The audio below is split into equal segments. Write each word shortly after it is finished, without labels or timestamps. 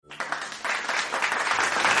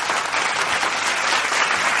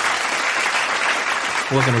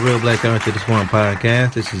Welcome to Real Black Country, the Swamp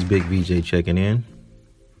Podcast. This is Big VJ checking in.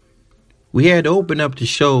 We had to open up the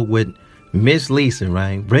show with Miss Lisa,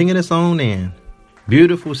 right? Bringing us on in.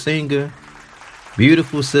 Beautiful singer,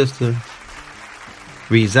 beautiful sister,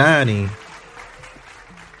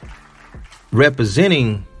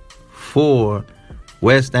 representing for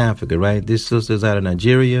West Africa, right? This sister's out of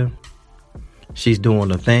Nigeria. She's doing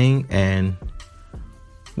the thing, and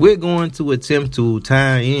we're going to attempt to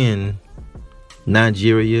tie in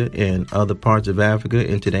Nigeria and other parts of Africa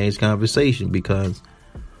in today's conversation, because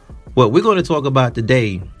what we're going to talk about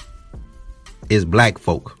today is black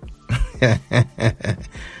folk.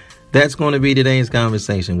 That's going to be today's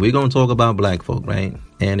conversation. We're going to talk about black folk, right?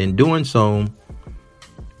 And in doing so,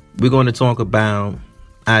 we're going to talk about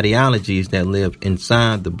ideologies that live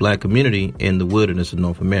inside the black community in the wilderness of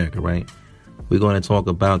North America, right? We're going to talk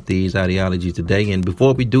about these ideologies today. And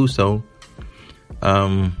before we do so,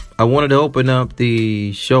 I wanted to open up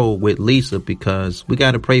the show with Lisa because we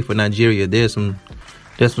got to pray for Nigeria. There's some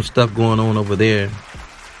stuff going on over there.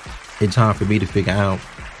 It's hard for me to figure out.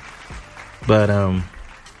 But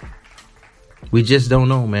we just don't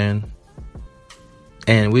know, man.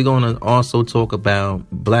 And we're going to also talk about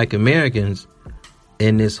black Americans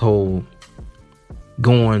in this whole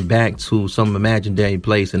going back to some imaginary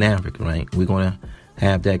place in Africa, right? We're going to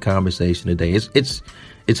have that conversation today.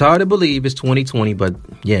 It's hard to believe it's 2020, but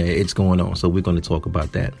yeah, it's going on. So we're going to talk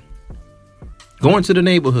about that. Going to the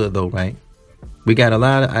neighborhood, though, right? We got a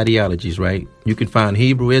lot of ideologies, right? You can find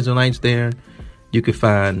Hebrew Israelites there. You can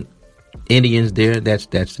find Indians there. That's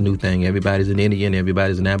the new thing. Everybody's an Indian.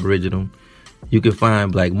 Everybody's an Aboriginal. You can find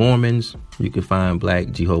black Mormons. You can find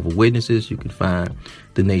black Jehovah's Witnesses. You can find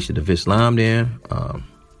the Nation of Islam there.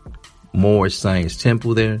 Moorish Science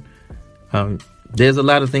Temple there. There's a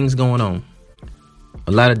lot of things going on.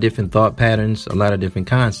 A lot of different thought patterns. A lot of different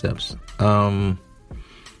concepts.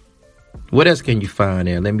 What else can you find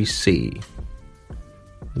there? Let me see.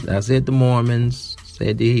 I said the Mormons.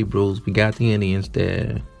 Said the Hebrews. We got the Indians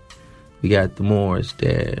there. We got the Moors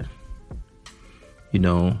there. You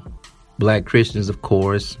know, black Christians, of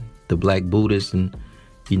course. The black Buddhists and,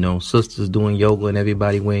 you know, sisters doing yoga and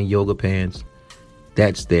everybody wearing yoga pants.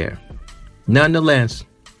 That's there. Nonetheless,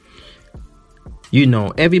 you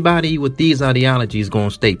know, everybody with these ideologies going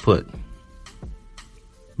to stay put.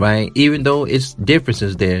 Right? Even though it's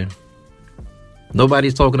differences there,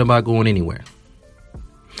 nobody's talking about going anywhere.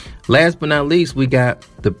 Last but not least, we got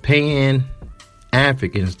the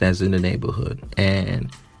Pan-Africans that's in the neighborhood.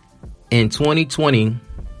 And in 2020,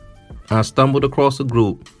 I stumbled across a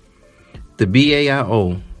group, the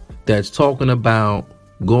BAIO, that's talking about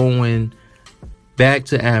going back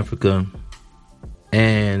to Africa.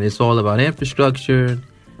 And it's all about infrastructure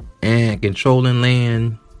and controlling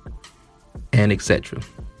land and etc.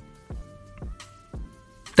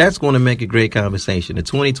 That's going to make a great conversation. The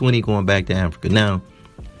 2020 going back to Africa. Now,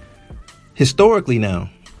 historically now,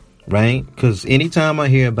 right? Because anytime I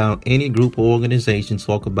hear about any group or organization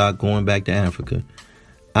talk about going back to Africa,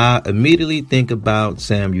 I immediately think about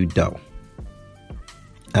Samuel Doe.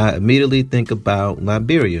 I immediately think about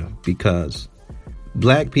Liberia, because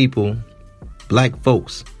black people, black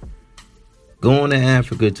folks, going to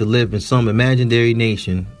Africa to live in some imaginary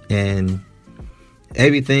nation, and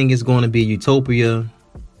everything is going to be utopia.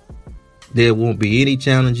 There won't be any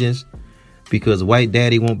challenges because white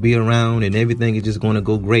daddy won't be around and everything is just going to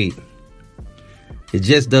go great. It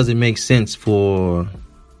just doesn't make sense for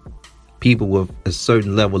people with a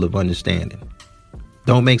certain level of understanding.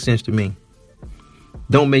 Don't make sense to me.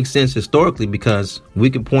 Don't make sense historically, because we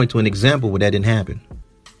can point to an example where that didn't happen.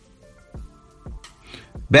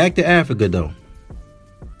 Back to Africa, though.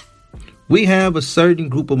 We have a certain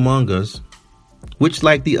group among us, which,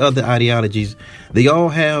 like the other ideologies, they all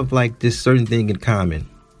have like this certain thing in common.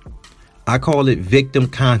 I call it victim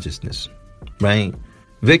consciousness, right?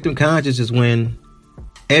 Victim consciousness is when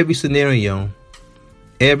every scenario,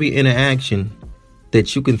 every interaction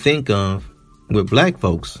that you can think of with black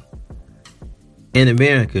folks in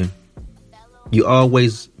America, you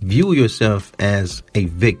always view yourself as a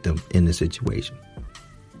victim in the situation.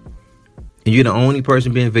 And you're the only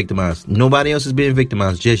person being victimized. Nobody else is being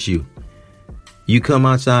victimized, just you. You come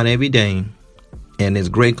outside every day and this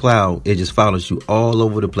gray cloud, it just follows you all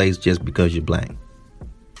over the place just because you're black.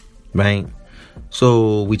 Right?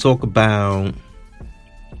 So we talk about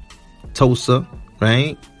Tulsa,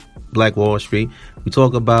 right? Black Wall Street. We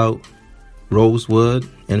talk about Rosewood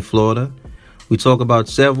in Florida. We talk about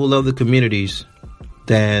several other communities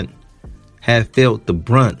that have felt the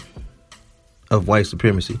brunt of white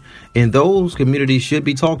supremacy. And those communities should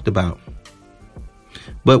be talked about.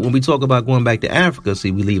 But when we talk about going back to Africa,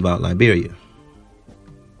 see, we leave out Liberia.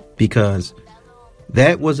 because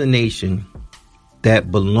that was a nation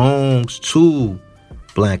that belongs to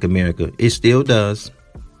Black America. It still does.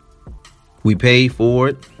 We paid for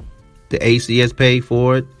it. The ACS paid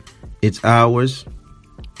for it. It's ours.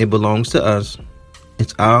 It belongs to us.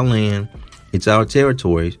 It's our land. It's our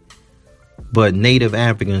territory. But Native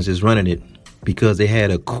Africans is running it because they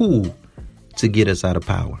had a coup to get us out of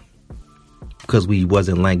power. Because we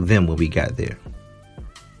wasn't like them when we got there.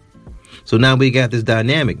 So now we got this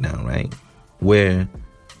dynamic now, right? Where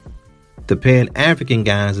the Pan-African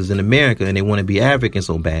guys is in America and they want to be African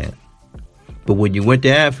so bad. But when you went to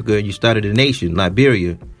Africa and you started a nation,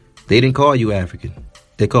 Liberia, they didn't call you African.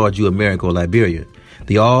 They called you America or Liberia.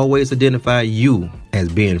 They always identify you as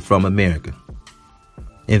being from America.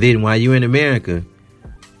 And then while you're in America,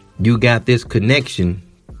 you got this connection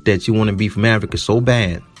that you want to be from Africa so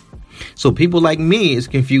bad. So people like me is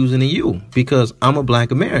confusing to you because I'm a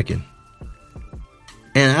Black American.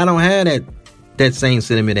 And I don't have that same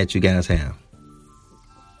sentiment that you guys have.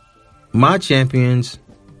 My champions,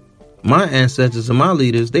 my ancestors and my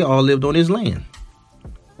leaders, they all lived on this land.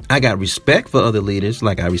 I got respect for other leaders,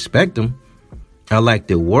 like I respect them. I like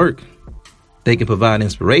their work. They can provide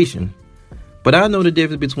inspiration. But I know the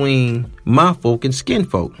difference between my folk and skin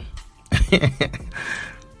folk.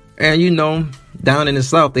 And you know, down in the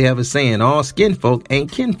South, they have a saying, all skin folk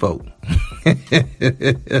ain't kin folk.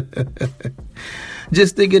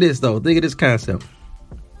 Just think of this, though. Think of this concept.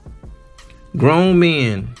 Grown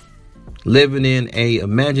men living in a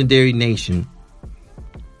imaginary nation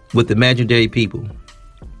with imaginary people.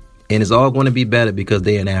 And it's all going to be better because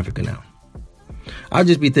they're in Africa now. I'll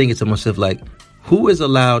just be thinking to myself, like, who is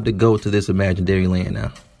allowed to go to this imaginary land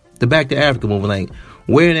now? The Back to Africa movement, like,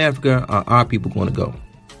 where in Africa are our people going to go?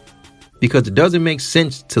 Because it doesn't make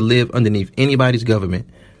sense to live underneath anybody's government.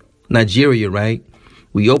 Nigeria, right?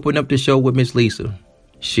 We opened up the show with Miss Lisa.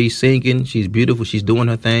 She's singing. She's beautiful. She's doing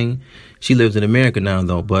her thing. She lives in America now,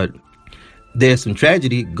 though. But there's some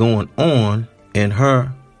tragedy going on in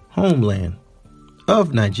her homeland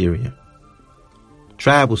of Nigeria.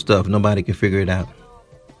 Tribal stuff. Nobody can figure it out.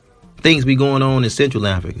 Things be going on in Central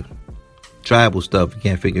Africa. Tribal stuff. You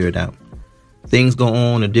can't figure it out. Things go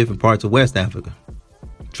on in different parts of West Africa.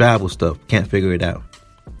 Tribal stuff. Can't figure it out.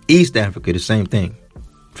 East Africa, the same thing.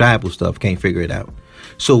 Tribal stuff. Can't figure it out.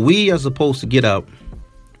 So we are supposed to get up,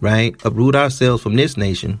 right? Uproot ourselves from this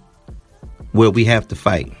nation where we have to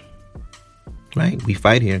fight, right? We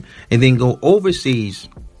fight here and then go overseas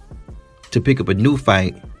to pick up a new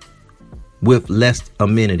fight with less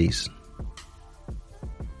amenities.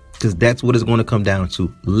 Because that's what it's going to come down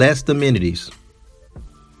to. Less amenities.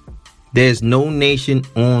 There's no nation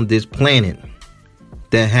on this planet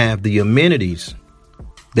that have the amenities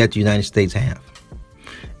that the United States have.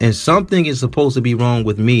 And something is supposed to be wrong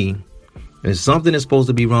with me, and something is supposed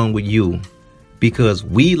to be wrong with you, because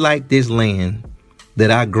we like this land that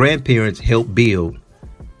our grandparents helped build,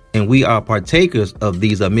 and we are partakers of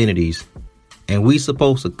these amenities, and we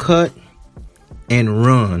supposed to cut and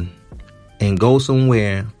run and go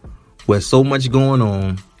somewhere where so much going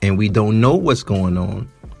on and we don't know what's going on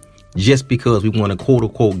just because we want to quote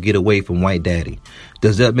unquote get away from white daddy.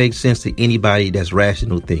 Does that make sense to anybody that's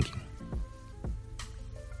rational thinking?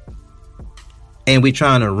 And we're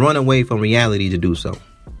trying to run away from reality to do so.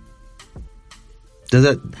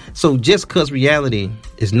 So just because reality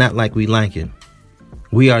is not like we like it,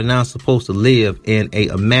 we are now supposed to live in a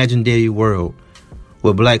imaginary world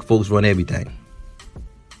where black folks run everything.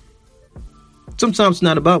 Sometimes it's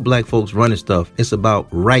not about black folks running stuff. It's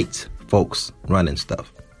about white folks running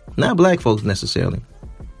stuff. Not black folks necessarily.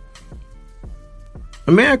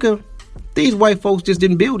 America, these white folks just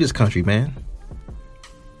didn't build this country, man.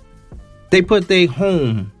 They put their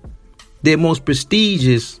home, their most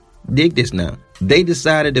prestigious, dig this now. They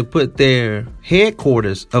decided to put their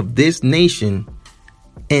headquarters of this nation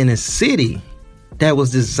in a city that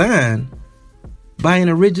was designed by an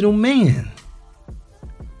original man.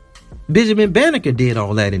 Benjamin Banneker did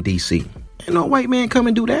all that in D.C. Ain't no white man come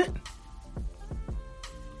and do that.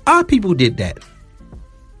 Our people did that.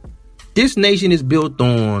 This nation is built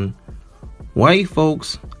on white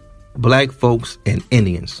folks, black folks, and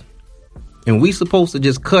Indians. And we supposed to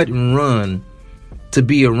just cut and run to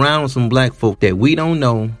be around some black folk that we don't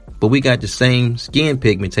know, but we got the same skin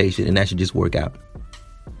pigmentation, and that should just work out.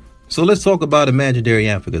 So let's talk about imaginary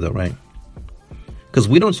Africa, though, right? Because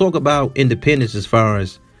we don't talk about independence as far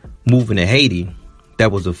as moving to Haiti.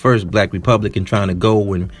 That was the first black Republican trying to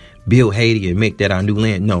go and build Haiti and make that our new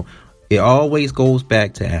land. No, it always goes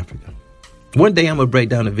back to Africa. One day I'm going to break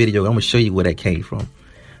down the video. I'm going to show you where that came from.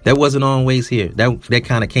 That wasn't always here. That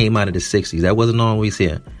kind of came out of the 60s. That wasn't always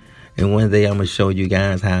here. And one day I'm going to show you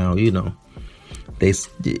guys how, I'm going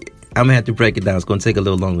to have to break it down. It's going to take a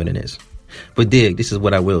little longer than this. But dig, this is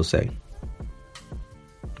what I will say.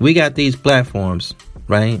 We got these platforms,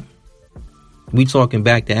 right? We talking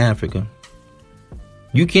back to Africa.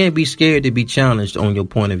 You can't be scared to be challenged on your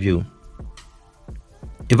point of view.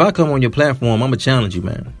 If I come on your platform, I'm going to challenge you,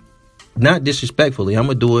 man. Not disrespectfully. I'm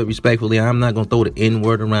going to do it respectfully. I'm not going to throw the N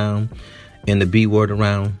word around and the B word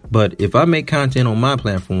around. But if I make content on my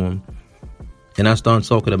platform and I start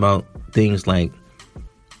talking about things like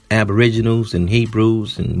Aboriginals and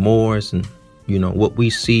Hebrews and Moors and, what we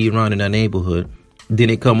see around in our neighborhood, then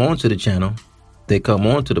they come onto the channel, they come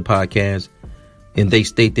onto the podcast, and they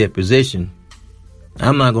state their position.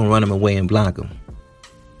 I'm not going to run them away and block them.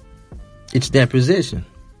 It's their position.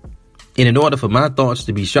 And in order for my thoughts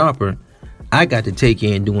to be sharper, I got to take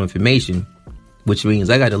in new information, which means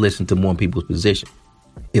I got to listen to more people's position.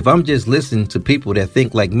 If I'm just listening to people that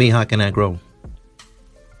think like me, how can I grow?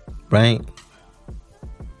 Right?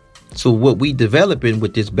 So what we developing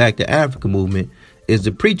with this Back to Africa movement is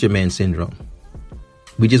the preacher man syndrome.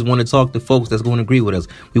 We just want to talk to folks that's going to agree with us.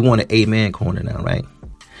 We want an amen corner now, right?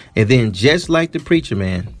 And then just like the preacher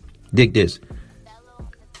man, dig this,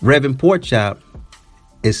 Reverend Porkchop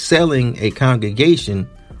is selling a congregation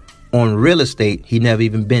on real estate he never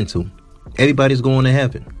even been to. Everybody's going to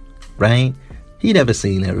heaven, right? He never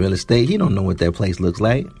seen that real estate. He don't know what that place looks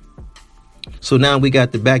like. So now we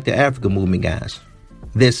got the Back to Africa movement guys.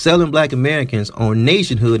 They're selling black Americans on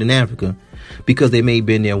nationhood in Africa because they may have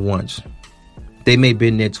been there once. They may have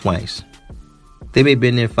been there twice. They may have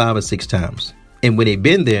been there 5 or 6 times. And when they've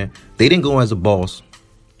been there, they didn't go as a boss.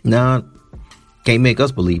 Nah, can't make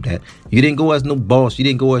us believe that. You didn't go as no boss. You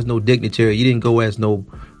didn't go as no dignitary. You didn't go as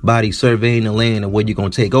nobody surveying the land and what you're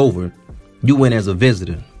going to take over. You went as a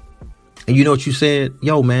visitor. And you know what you said?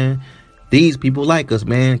 Yo, man, these people like us,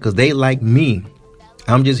 man, because they like me.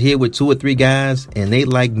 I'm just here with 2 or 3 guys and they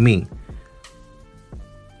like me.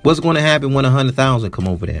 What's going to happen when 100,000 come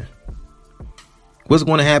over there? What's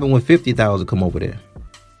going to happen when 50,000 come over there?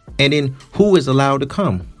 And then who is allowed to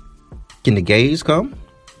come? Can the gays come?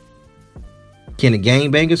 Can the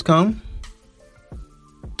gangbangers come?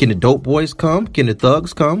 Can the dope boys come? Can the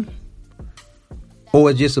thugs come? Or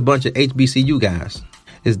it's just a bunch of HBCU guys?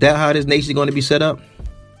 Is that how this nation is going to be set up?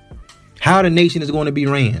 How the nation is going to be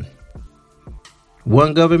ran?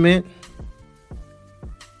 1 government?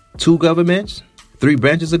 2 governments? 3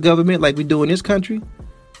 branches of government like we do in this country?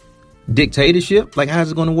 Dictatorship? Like,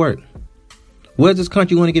 how's it going to work? Where's this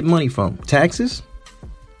country going to get money from? Taxes?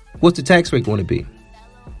 What's the tax rate going to be?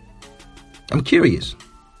 I'm curious.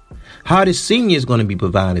 How the seniors going to be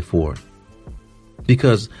provided for?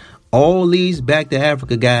 Because all these Back to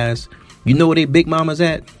Africa guys, you know where they big mamas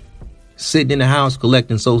at? Sitting in the house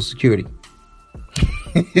collecting Social Security.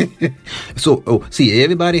 See,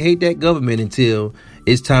 everybody hate that government until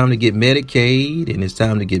it's time to get Medicaid and it's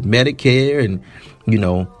time to get Medicare. And,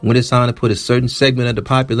 when it's time to put a certain segment of the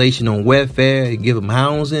population on welfare and give them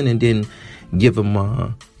housing and then give them,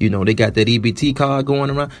 they got that EBT card going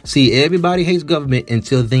around. See, everybody hates government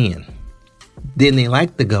until then. Then they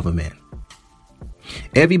like the government.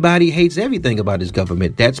 Everybody hates everything about this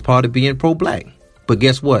government. That's part of being pro-black. But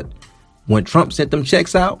guess what? When Trump sent them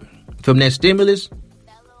checks out from that stimulus,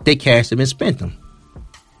 they cashed them and spent them.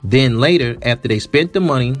 Then later, after they spent the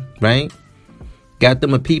money, right, got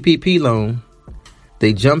them a PPP loan,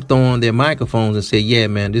 they jumped on their microphones and said, yeah,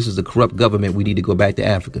 man, this is a corrupt government. We need to go back to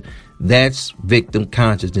Africa. That's victim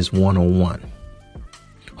consciousness 101.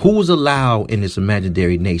 Who's allowed in this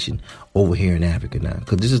imaginary nation over here in Africa now?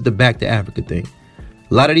 Because this is the Back to Africa thing.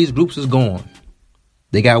 A lot of these groups is gone.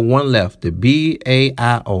 They got one left, the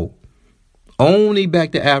BAIO. Only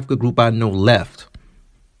Back to Africa group I know left.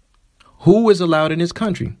 Who is allowed in this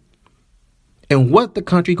country? And what the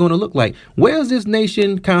country going to look like? Where's this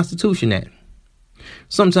nation constitution at?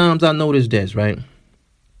 Sometimes I notice this, right?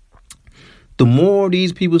 The more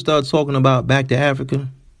these people start talking about Back to Africa,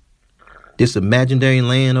 this imaginary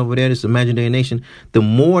land over there, this imaginary nation, the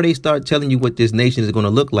more they start telling you what this nation is going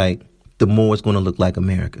to look like, the more it's going to look like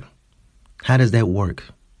America. How does that work?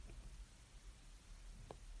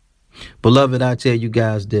 Beloved, I tell you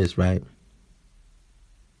guys this, right?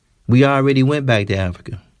 We already went back to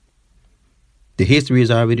Africa. The history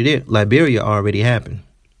is already there. Liberia already happened.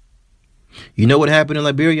 You know what happened in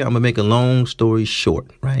Liberia? I'm going to make a long story short,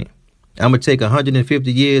 right? I'm going to take 150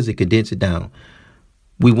 years and condense it down.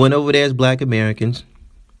 We went over there as black Americans.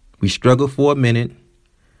 We struggled for a minute.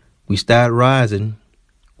 We started rising.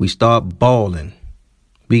 We started balling.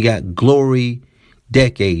 We got glory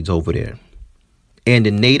decades over there. And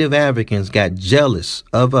the native Africans got jealous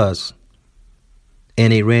of us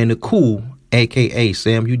and they ran the coup, a.k.a.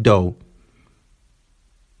 Sam Udo,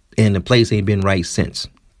 and the place ain't been right since.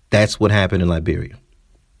 That's what happened in Liberia.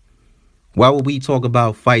 Why would we talk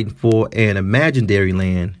about fighting for an imaginary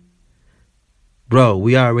land? Bro,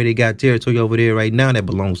 we already got territory over there right now that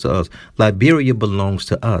belongs to us. Liberia belongs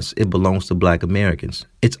to us. It belongs to Black Americans.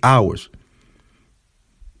 It's ours.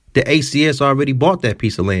 The ACS already bought that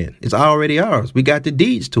piece of land. It's already ours. We got the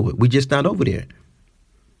deeds to it. We just not over there.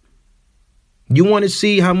 You want to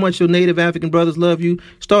see how much your native African brothers love you?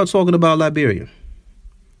 Start talking about Liberia.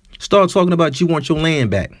 Start talking about you want your land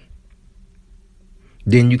back.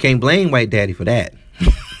 Then you can't blame White Daddy for that.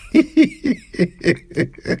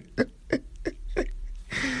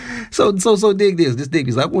 So dig this. Just dig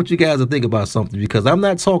this. I want you guys to think about something, because I'm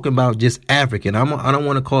not talking about just African. I don't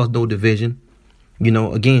want to cause no division. You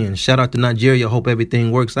know, again, shout out to Nigeria. Hope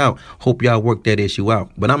everything works out. Hope y'all work that issue out.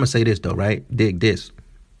 But I'm going to say this, though, right? Dig this.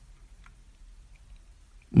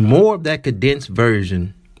 More of that condensed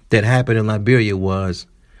version that happened in Liberia was,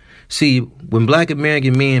 see, when Black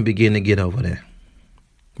American men begin to get over there,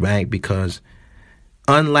 right? Because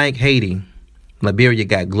unlike Haiti, Liberia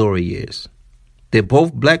got glory years. They're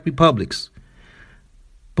both black republics.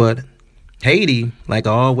 But Haiti, like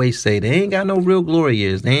I always say, they ain't got no real glory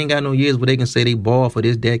years. They ain't got no years where they can say they ball for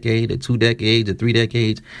this decade or 2 decades or 3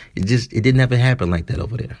 decades. It didn't ever happen like that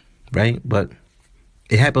over there, right? But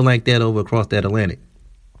it happened like that over across that Atlantic.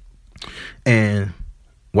 And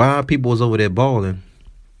while people was over there balling,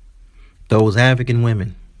 those African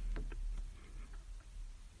women,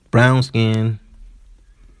 brown skin,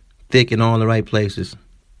 thick in all the right places,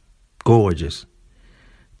 gorgeous.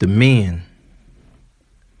 The men,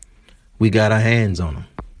 we got our hands on them,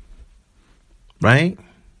 right?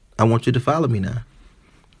 I want you to follow me now.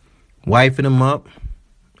 Wifing them up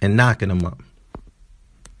and knocking them up.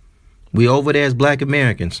 We over there as Black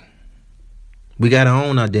Americans. We got our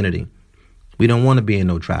own identity. We don't want to be in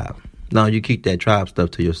no tribe. No, you keep that tribe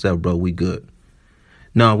stuff to yourself, bro. We good.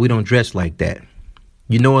 No, we don't dress like that.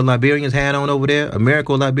 You know what Liberians had on over there?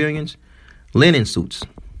 American Liberians? Linen suits,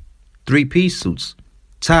 3-piece suits,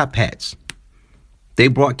 top hats. They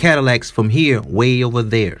brought Cadillacs from here way over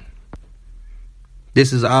there.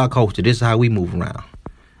 This is our culture. This is how we move around.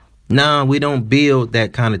 Nah, we don't build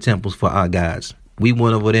that kind of temples for our gods. We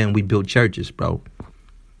went over there and we built churches, bro.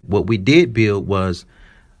 What we did build was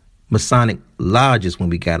Masonic lodges when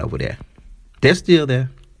we got over there. They're still there,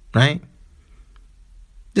 right?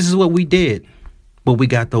 This is what we did. But we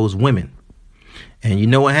got those women. And you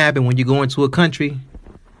know what happened when you go into a country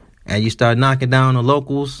and you start knocking down the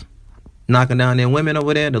locals, knocking down their women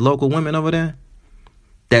over there, the local women over there?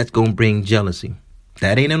 That's going to bring jealousy.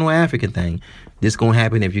 That ain't no African thing. This going to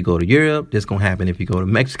happen if you go to Europe. This going to happen if you go to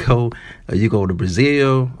Mexico, or you go to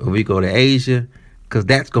Brazil, or we go to Asia, because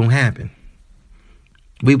that's going to happen.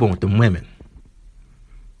 We want them women.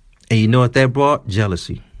 And you know what that brought?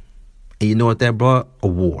 Jealousy. And you know what that brought? A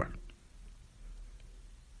war.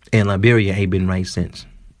 And Liberia ain't been right since.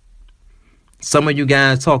 Some of you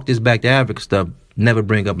guys talk this back to Africa stuff, never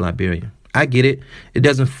bring up Liberia. I get it. It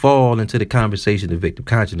doesn't fall into the conversation of victim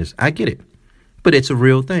consciousness. I get it. But it's a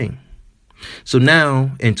real thing. So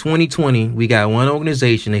now, in 2020, we got one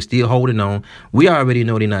organization. They still holding on. We already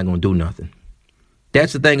know they're not going to do nothing.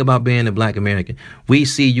 That's the thing about being a Black American. We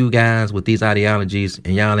see you guys with these ideologies,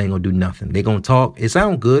 and y'all ain't going to do nothing. They going to talk. It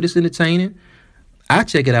sounds good. It's entertaining. I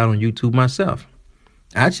check it out on YouTube myself.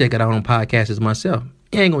 I check it out on podcasts myself.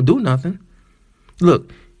 It ain't going to do nothing.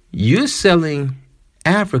 Look, you're selling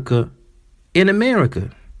Africa in America.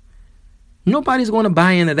 Nobody's going to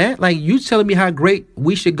buy into that. Like, you telling me how great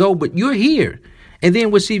we should go, but you're here. And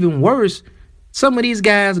then what's even worse, some of these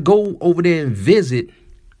guys go over there and visit.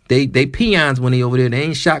 They peons when they over there. They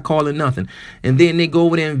ain't shot calling nothing. And then they go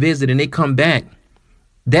over there and visit and they come back.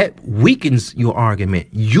 That weakens your argument.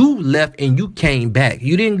 You left and you came back.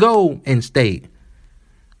 You didn't go and stayed.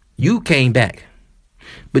 You came back.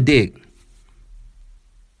 But dig,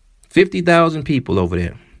 50,000 people over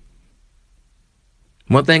there.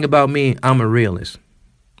 One thing about me, I'm a realist.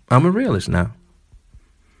 I'm a realist now.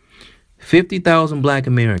 50,000 Black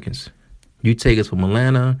Americans. You take us from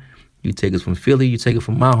Atlanta, you take us from Philly, you take it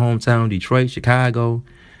from my hometown, Detroit, Chicago,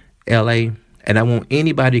 LA, and I want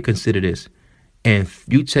anybody to consider this. And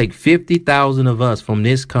you take 50,000 of us from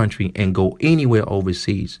this country and go anywhere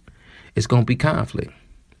overseas, it's going to be conflict.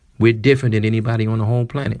 We're different than anybody on the whole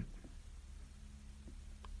planet.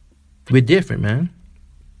 We're different, man.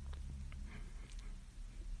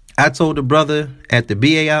 I told the brother at the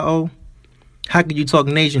BAIO, how can you talk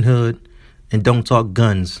nationhood and don't talk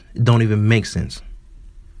guns? It don't even make sense.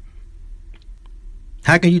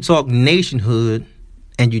 How can you talk nationhood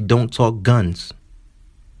and you don't talk guns?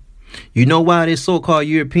 You know why this so-called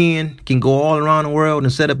European can go all around the world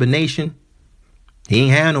and set up a nation? He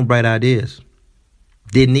ain't had no bright ideas.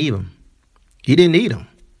 Didn't need them. He didn't need them.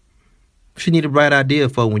 What you need a bright idea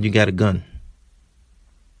for when you got a gun?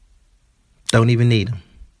 Don't even need them.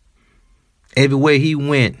 Everywhere he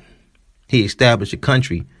went, he established a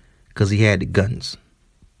country because he had the guns.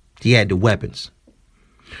 He had the weapons.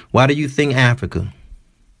 Why do you think Africa,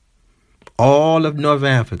 all of North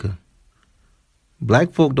Africa,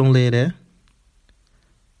 black folk don't live there?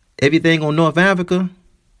 Everything on North Africa,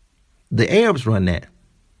 the Arabs run that.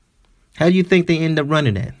 How do you think they end up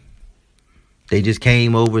running that? They just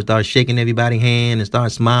came over and started shaking everybody's hand and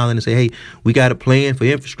started smiling and say, hey, we got a plan for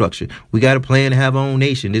infrastructure. We got a plan to have our own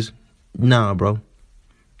nation. Nah, bro.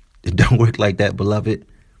 It don't work like that, beloved.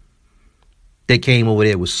 They came over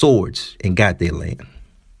there with swords and got their land.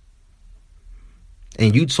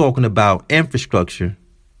 And you talking about infrastructure,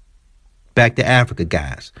 back to Africa,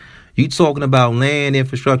 guys. You talking about land,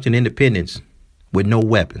 infrastructure, and independence with no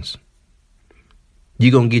weapons. You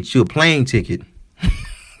gonna get you a plane ticket.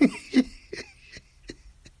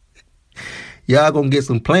 Y'all gonna get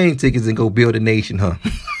some plane tickets and go build a nation, huh?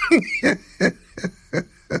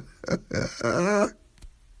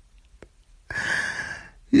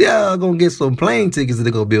 Y'all gonna get some plane tickets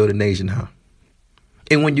and go build a nation, huh?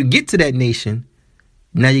 And when you get to that nation,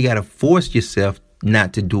 now you gotta force yourself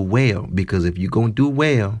not to do well, because if you're gonna do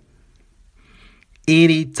well,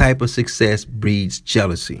 any type of success breeds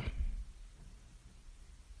jealousy.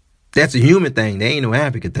 That's a human thing. That ain't no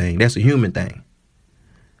African thing. That's a human thing.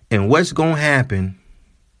 And what's going to happen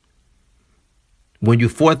when you're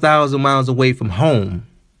 4,000 miles away from home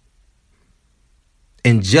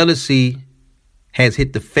and jealousy has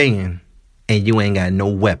hit the fan and you ain't got no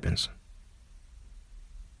weapons?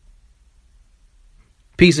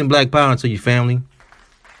 Peace and black power to your family.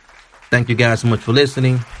 Thank you guys so much for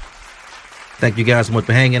listening. Thank you guys so much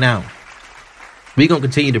for hanging out. We're going to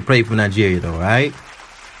continue to pray for Nigeria, though, all right?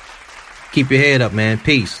 Keep your head up, man.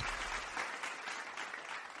 Peace.